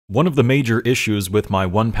One of the major issues with my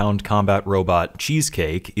 1-pound combat robot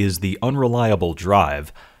Cheesecake is the unreliable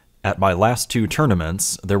drive. At my last 2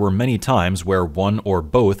 tournaments, there were many times where one or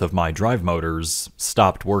both of my drive motors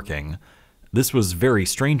stopped working. This was very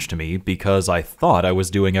strange to me because I thought I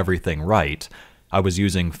was doing everything right. I was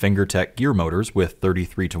using Fingertech gear motors with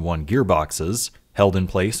 33:1 gearboxes, held in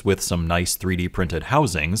place with some nice 3D printed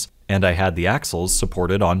housings, and I had the axles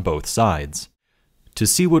supported on both sides. To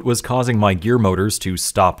see what was causing my gear motors to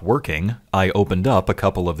stop working, I opened up a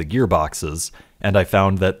couple of the gearboxes, and I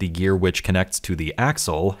found that the gear which connects to the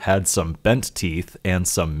axle had some bent teeth and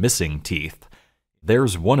some missing teeth.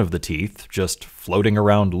 There's one of the teeth just floating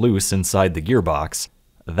around loose inside the gearbox.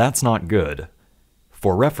 That's not good.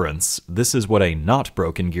 For reference, this is what a not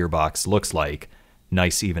broken gearbox looks like.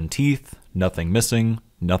 Nice even teeth, nothing missing,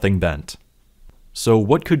 nothing bent. So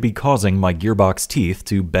what could be causing my gearbox teeth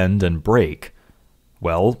to bend and break?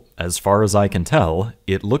 Well, as far as I can tell,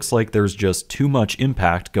 it looks like there's just too much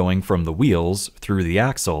impact going from the wheels through the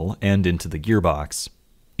axle and into the gearbox.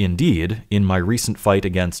 Indeed, in my recent fight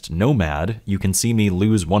against Nomad, you can see me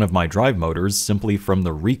lose one of my drive motors simply from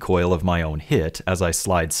the recoil of my own hit as I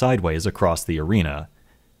slide sideways across the arena.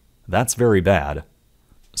 That's very bad.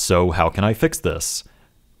 So how can I fix this?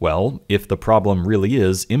 Well, if the problem really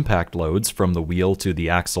is impact loads from the wheel to the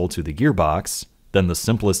axle to the gearbox, then the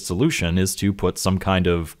simplest solution is to put some kind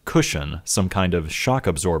of cushion, some kind of shock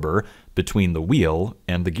absorber between the wheel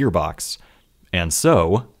and the gearbox. And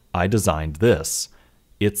so, I designed this.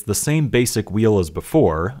 It's the same basic wheel as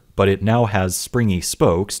before, but it now has springy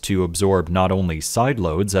spokes to absorb not only side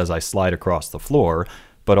loads as I slide across the floor,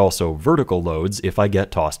 but also vertical loads if I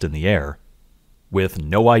get tossed in the air. With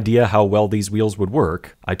no idea how well these wheels would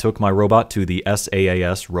work, I took my robot to the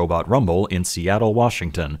SAAS Robot Rumble in Seattle,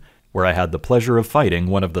 Washington, where I had the pleasure of fighting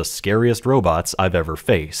one of the scariest robots I've ever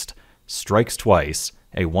faced, Strikes Twice,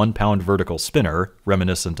 a 1-pound vertical spinner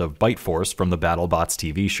reminiscent of Bite Force from the BattleBots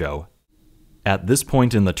TV show. At this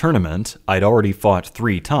point in the tournament, I'd already fought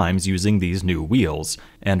 3 times using these new wheels,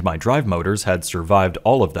 and my drive motors had survived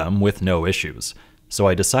all of them with no issues, so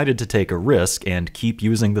I decided to take a risk and keep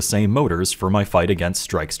using the same motors for my fight against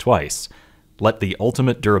Strikes Twice. Let the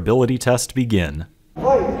ultimate durability test begin.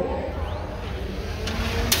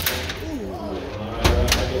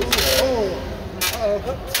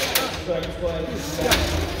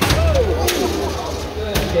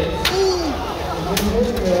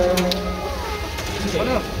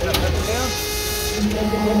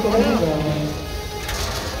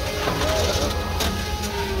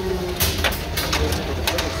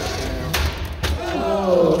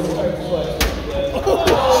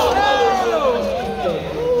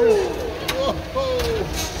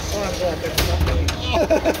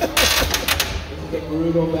 The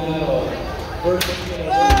brutal battle.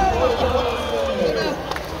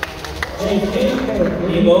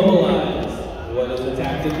 Immobilized. What is the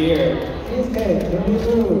tactic here? Cheesecake, let me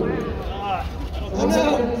move. Oh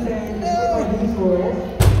no!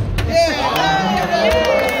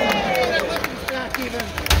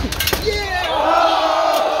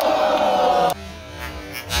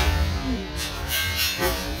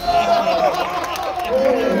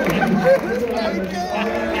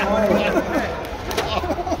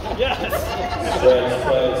 Strikes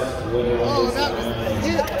Twice, winner on this round.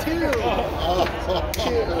 Hit too!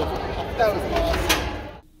 That was awesome.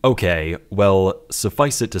 Okay, well,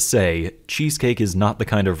 suffice it to say, Cheesecake is not the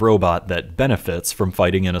kind of robot that benefits from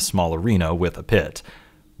fighting in a small arena with a pit.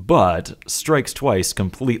 But Strikes Twice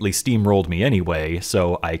completely steamrolled me anyway,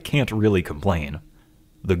 so I can't really complain.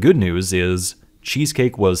 The good news is,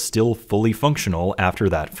 Cheesecake was still fully functional after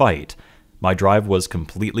that fight. My drive was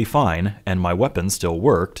completely fine, and my weapon still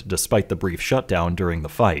worked despite the brief shutdown during the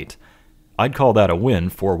fight. I'd call that a win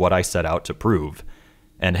for what I set out to prove.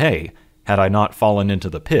 And hey, had I not fallen into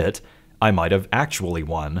the pit, I might have actually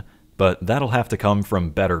won, but that'll have to come from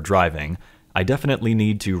better driving. I definitely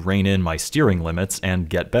need to rein in my steering limits and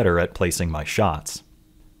get better at placing my shots.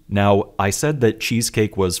 Now, I said that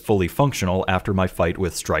Cheesecake was fully functional after my fight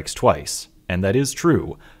with Strikes Twice, and that is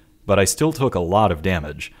true, but I still took a lot of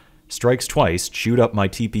damage. Strikes Twice chewed up my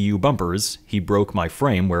TPU bumpers, he broke my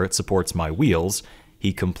frame where it supports my wheels,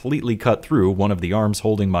 he completely cut through one of the arms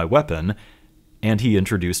holding my weapon, and he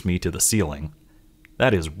introduced me to the ceiling.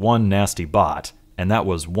 That is one nasty bot, and that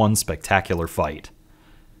was one spectacular fight.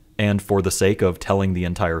 And for the sake of telling the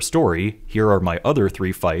entire story, here are my other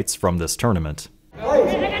 3 fights from this tournament.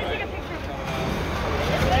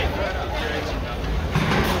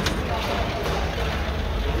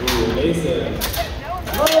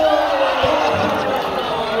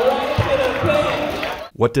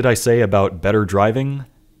 What did I say about better driving?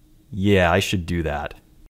 Yeah, I should do that.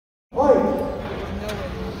 Fight!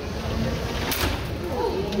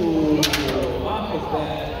 Ooh, off is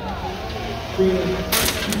bad.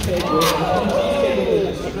 Cheesecake with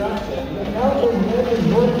a destruction. The counter's head is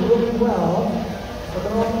working really well, but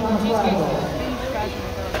they're all kind of fragile.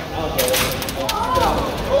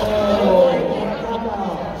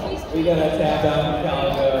 We got a tap out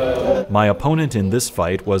Calico. My opponent in this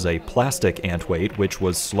fight was a plastic Antweight, which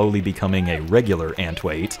was slowly becoming a regular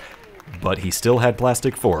Antweight, but he still had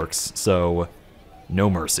plastic forks, so no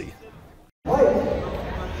mercy. We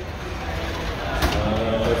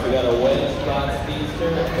got a wedge spot speedster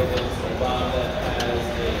against a bomb that has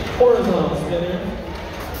a horizontal spinner.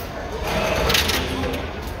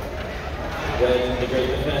 Wedge in the great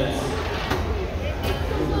defense.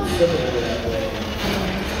 Slipping over that way.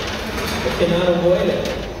 But cannot avoid it.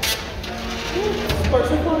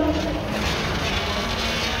 Sparks are fun.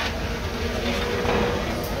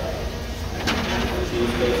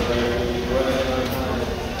 Cheesecake running on time.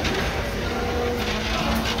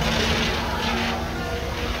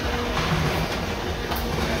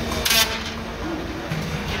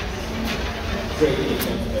 Great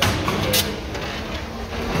defense by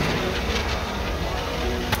Cheesecake.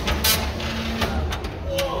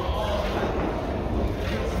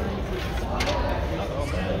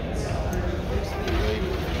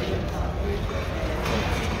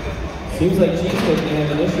 Seems like Cheesecake may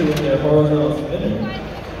have an issue with their horizontal spinner.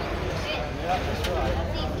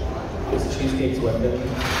 This is Cheesecake's weapon,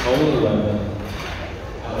 only weapon,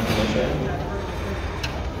 out of commission.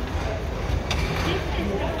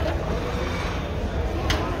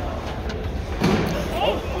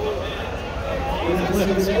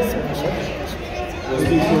 Was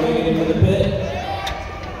he throwing it into the pit?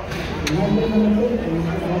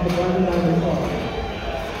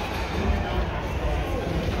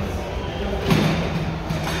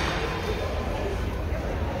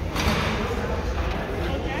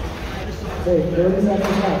 Okay, 30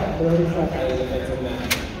 seconds left. 30 That seconds. is a defensive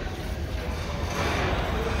match.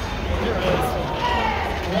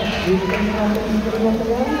 Do you think he's putting up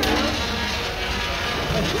again?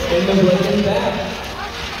 And the blade is back.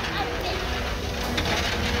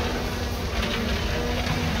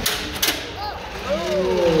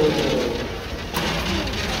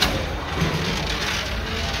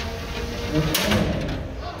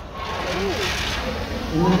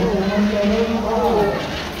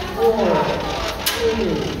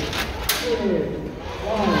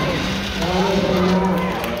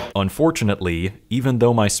 Unfortunately, even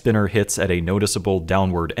though my spinner hits at a noticeable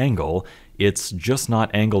downward angle, it's just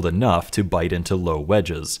not angled enough to bite into low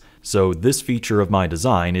wedges, so this feature of my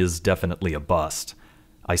design is definitely a bust.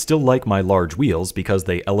 I still like my large wheels because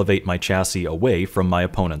they elevate my chassis away from my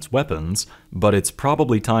opponent's weapons, but it's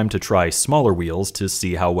probably time to try smaller wheels to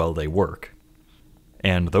see how well they work.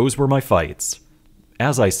 And those were my fights.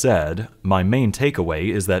 As I said, my main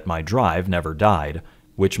takeaway is that my drive never died,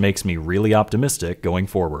 which makes me really optimistic going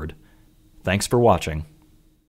forward. Thanks for watching.